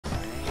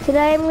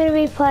Today I'm going to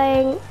be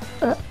playing,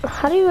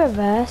 how do you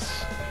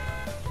reverse?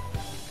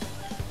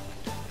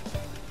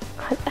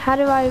 How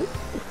do I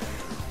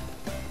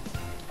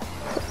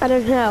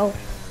don't know.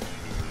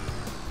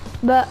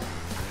 But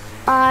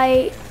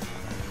I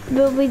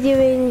will be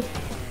doing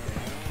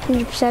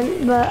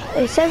 100%, but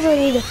it says I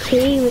need a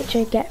key, which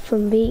I get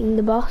from beating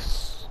the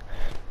boss.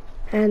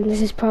 And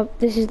this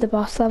is the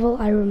boss level,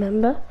 I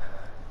remember.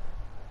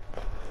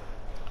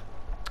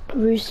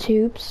 Ruse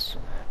tubes.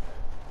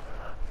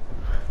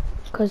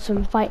 Because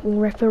I'm fighting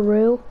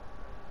Ripperoo.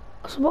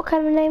 So what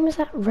kind of name is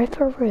that?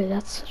 Ripperoo,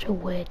 that's such a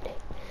weird name.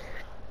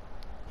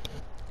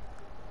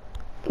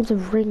 It's a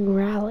ring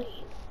rally.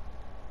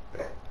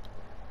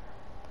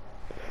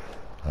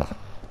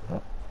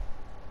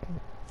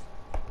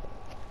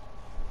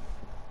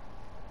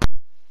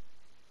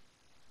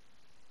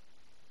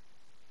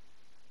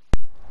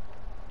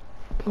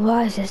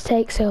 Why does this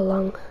take so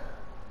long?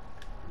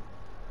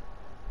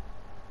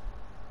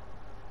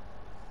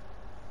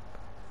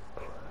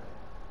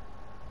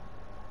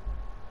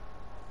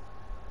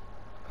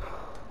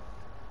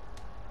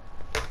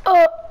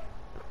 Oh!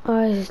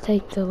 Why does this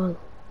take so long?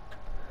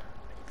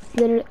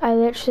 I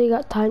literally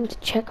got time to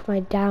check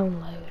my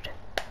download.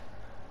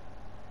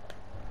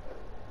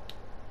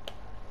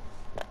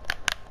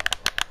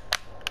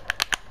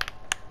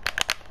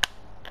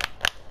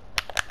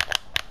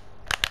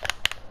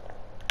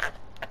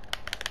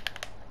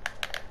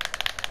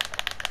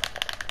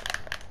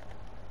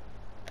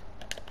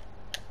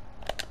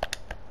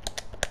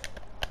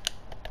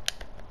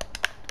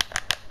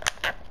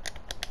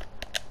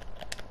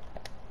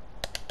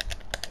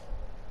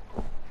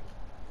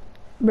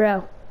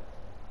 Bro.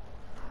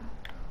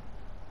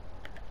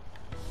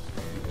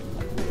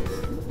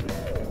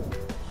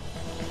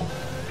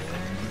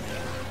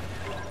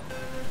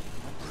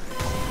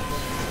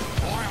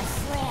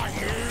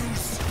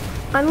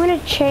 I'm gonna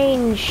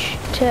change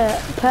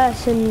to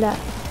person that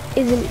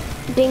isn't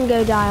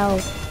Dingo Dial.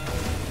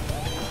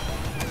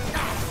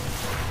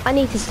 I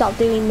need to stop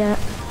doing that.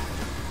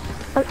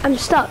 I'm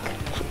stuck.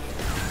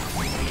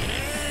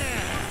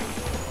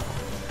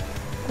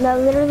 That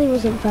literally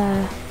wasn't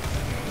fair.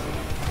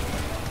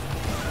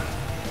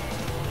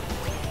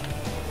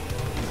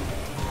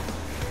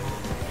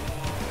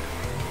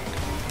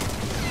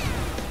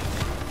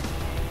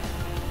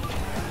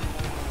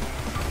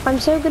 I'm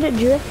so good at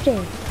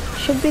drifting.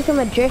 Should become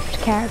a drift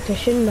character,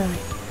 shouldn't I?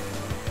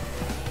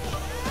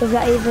 If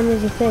that even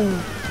is a thing.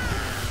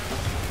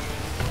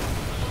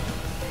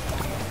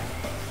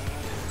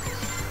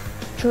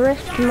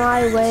 Drift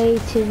my way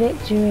to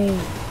victory.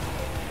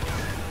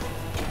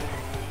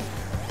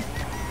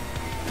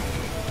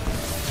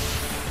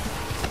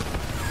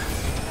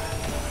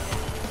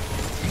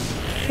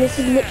 This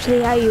is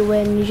literally how you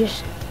win. You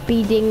just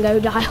be Dingo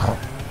Dial.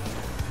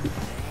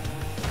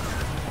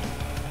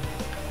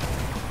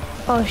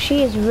 Oh,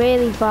 she is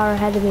really far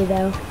ahead of me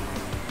though.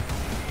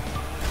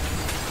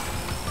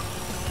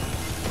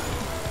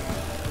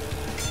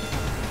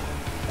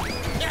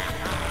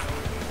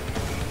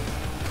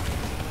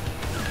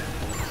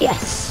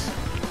 Yes.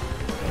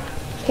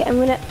 Okay, I'm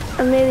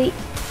really,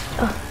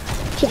 oh,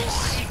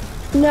 yes.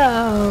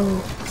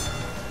 No.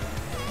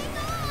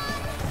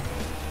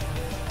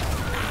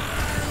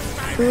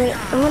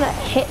 I'm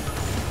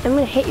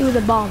gonna hit you with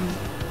a bomb.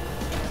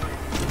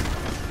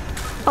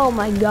 Oh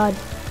my god.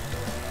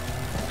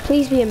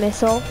 Please be a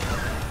missile.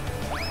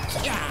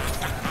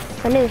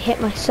 I nearly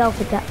hit myself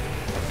with that.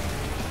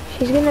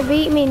 She's gonna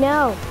beat me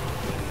now.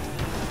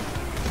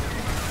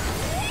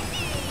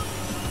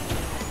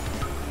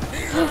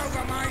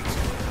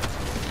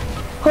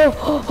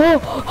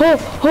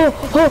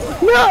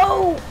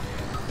 No!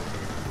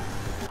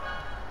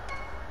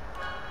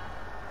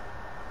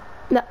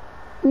 No.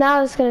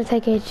 Now it's gonna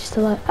take ages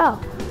to load. Oh.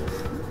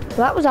 Well,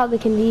 that was oddly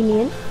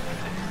convenient.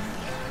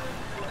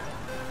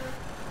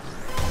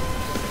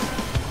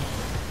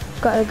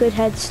 Got a good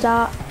head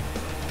start.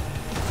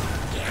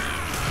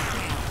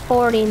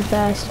 Already in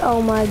first. Oh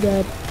my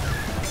god.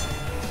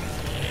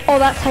 Oh,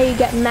 that's how you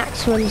get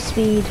maximum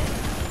speed.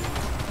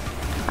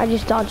 I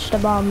just dodged a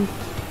bomb.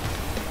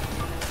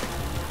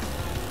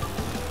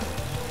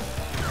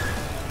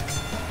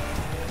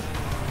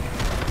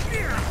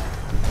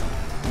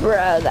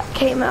 Bro, that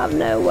came out of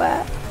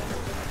nowhere.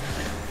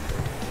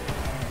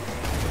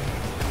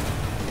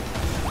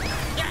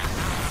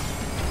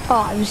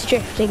 Oh, I was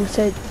drifting,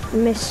 so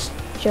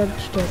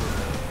misjudged it.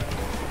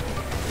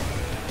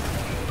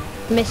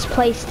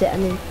 Misplaced it, I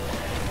mean.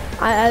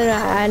 I don't know,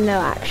 I know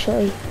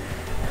actually.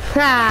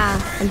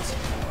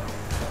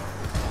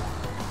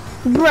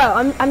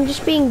 Bro, I'm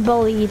just being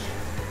bullied.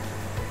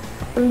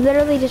 I'm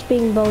literally just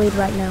being bullied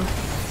right now.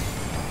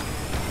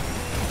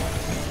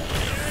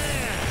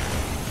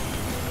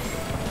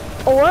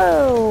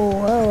 Whoa,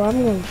 whoa,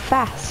 I'm going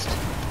fast.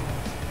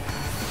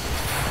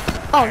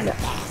 Oh no.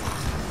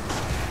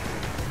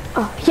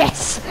 Oh,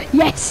 yes,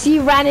 yes,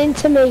 you ran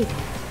into me.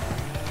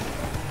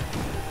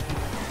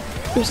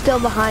 I'm still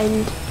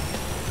behind.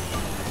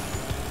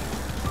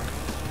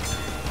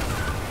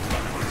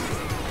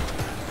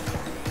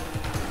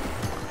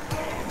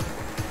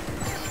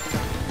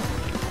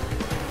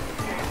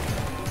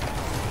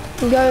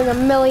 I'm going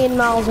 1,000,000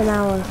 miles an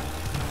hour.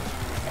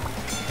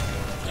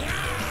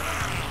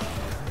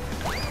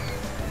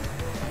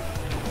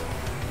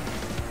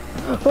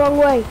 Wrong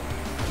way.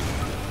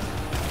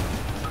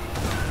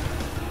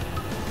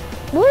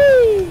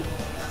 Whee!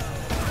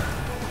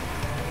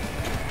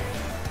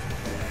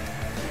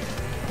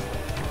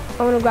 I'm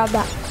gonna grab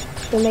that.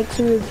 It makes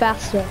me move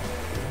faster.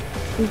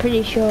 I'm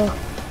pretty sure.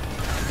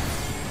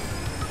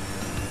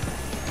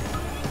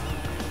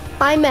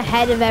 I'm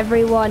ahead of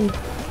everyone.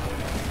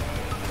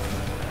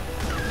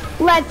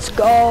 Let's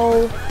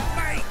go.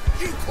 Mate,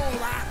 you call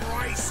that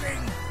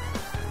racing?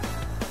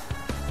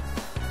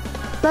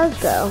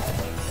 Let's go.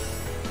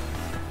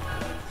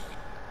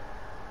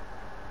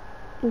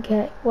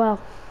 Okay, well.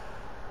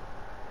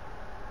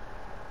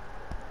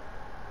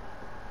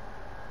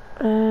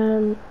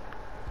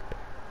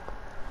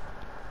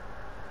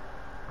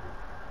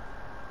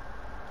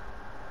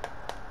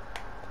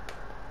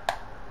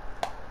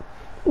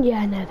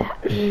 Yeah, I know that.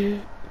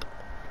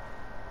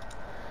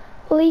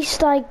 At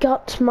least I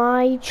got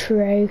my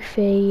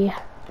trophy.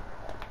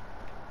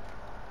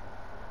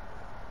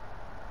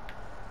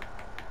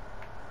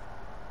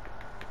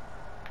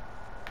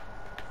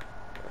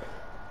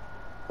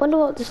 Wonder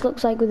what this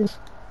looks like with this.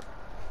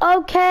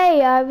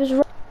 Okay, I was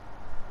right.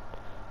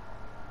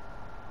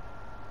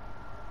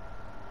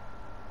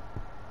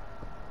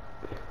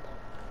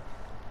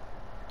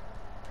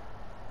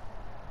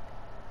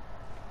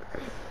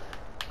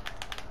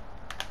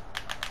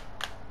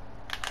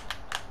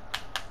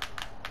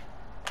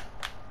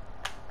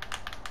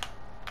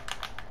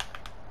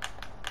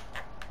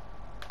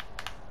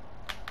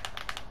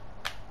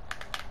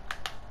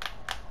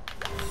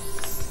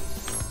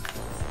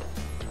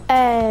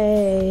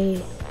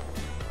 Hey,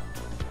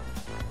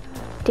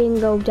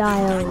 dingo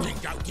dial.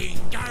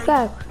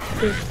 Go.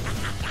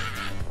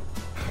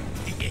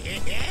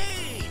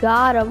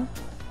 Got him.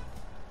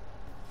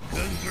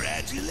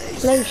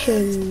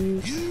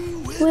 Congratulations.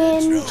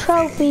 Win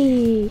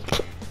trophy.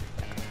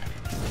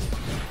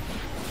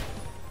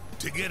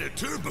 To get a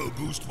turbo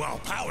boost while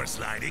power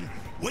sliding,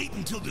 wait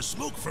until the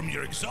smoke from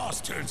your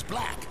exhaust turns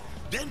black,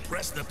 then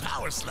press the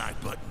power slide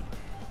button.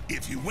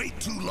 If you wait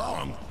too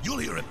long, you'll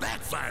hear a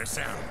backfire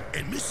sound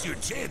and miss your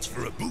chance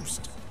for a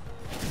boost.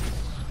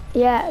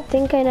 Yeah, I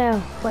think I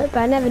know. Wait, but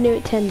I never knew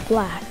it turned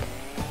black.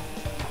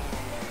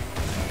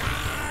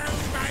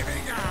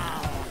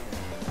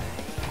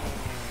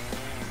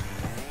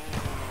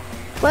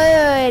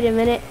 Wait a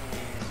minute.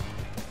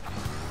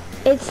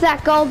 It's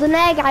that golden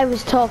egg I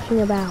was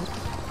talking about.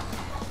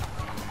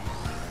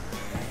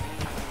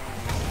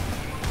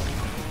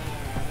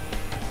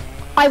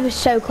 I was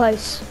so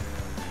close.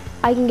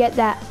 I can get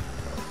that.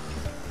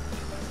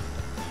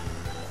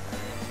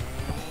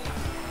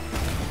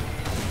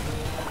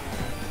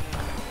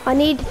 I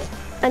need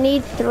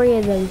 3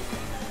 of them.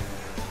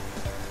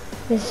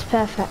 This is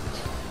perfect.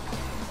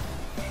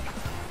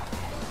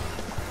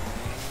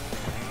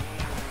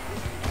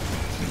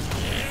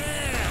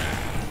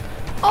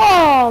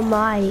 Oh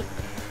my.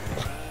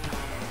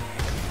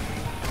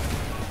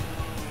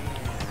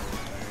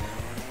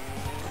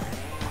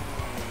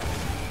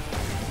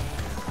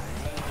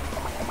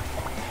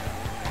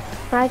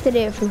 I have to do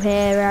it from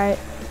here, right?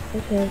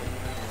 Okay.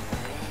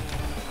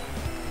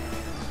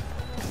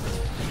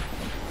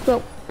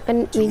 Well, I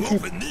didn't mean to.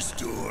 Open this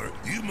door,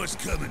 you must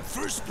come in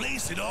first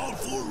place in all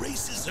 4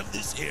 races of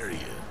this area.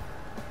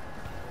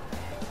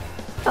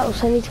 Oh,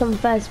 so I need to come in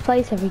first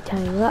place every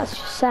time. Well, that's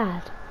just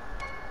sad.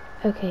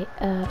 Okay,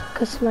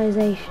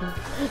 customization.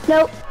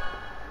 Nope.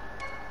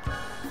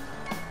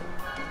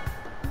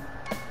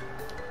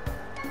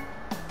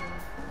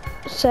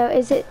 So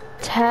is it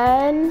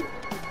turn?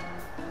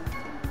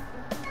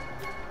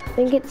 I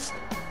think it's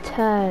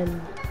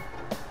turn.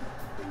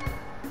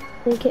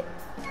 I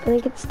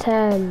think it's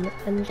turn.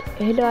 And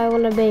who do I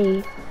want to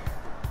be?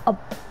 A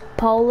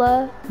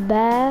polar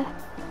bear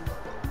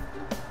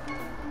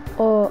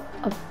or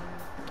a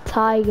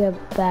tiger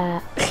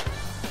bear?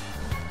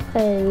 I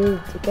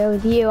need to go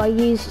with you. I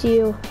used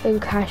you in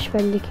Crash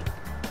Bandicoot.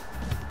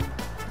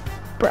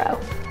 Bro.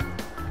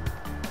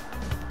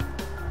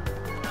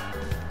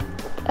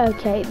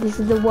 Okay, this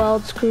is the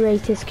world's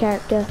greatest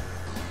character.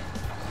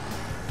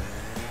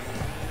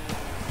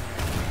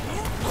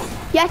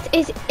 Yes,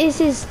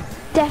 this is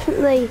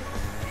definitely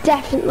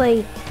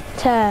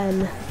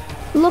turn.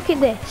 Look at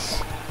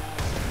this.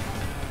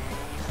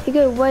 You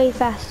go way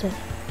faster.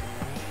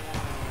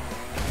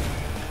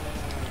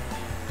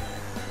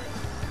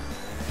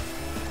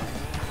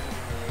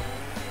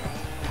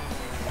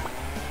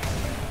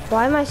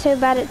 Why am I so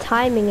bad at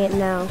timing it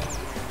now?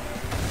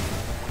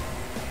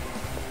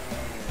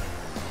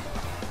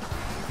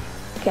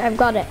 Okay, I've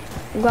got it.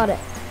 I've got it.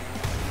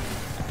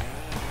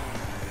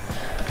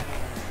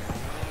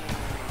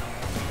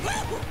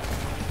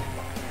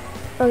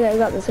 Okay, I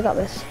got this, I got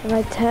this. If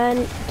I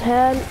turn.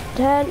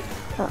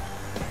 Oh.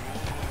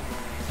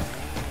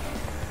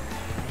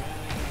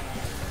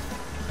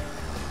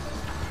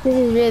 This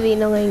is really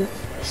annoying,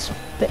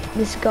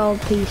 this gold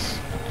piece.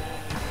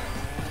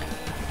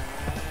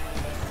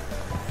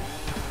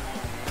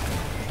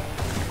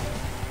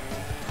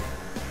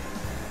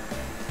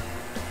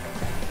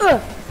 I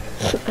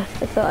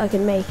thought I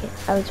could make it.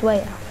 I was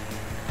way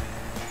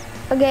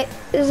off. Okay,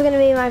 this is gonna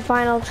be my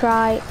final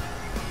try.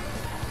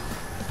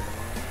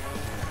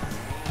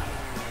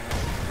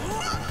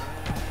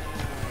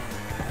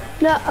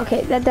 No,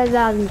 okay, that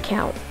doesn't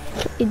count.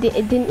 It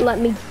didn't let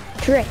me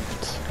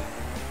drift.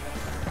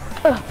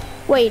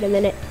 Wait a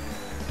minute.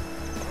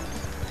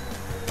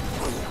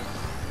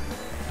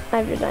 I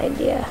have an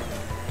idea.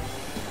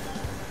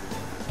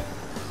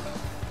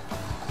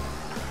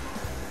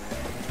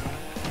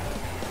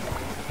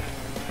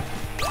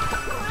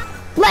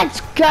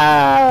 Let's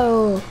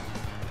go!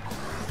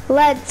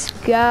 Let's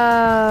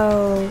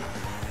go!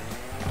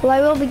 Well,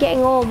 I will be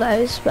getting all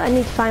those, but I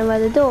need to find where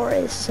the door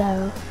is,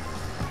 so...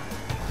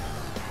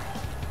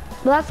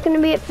 Well, that's going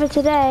to be it for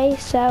today,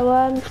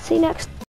 so see you next time.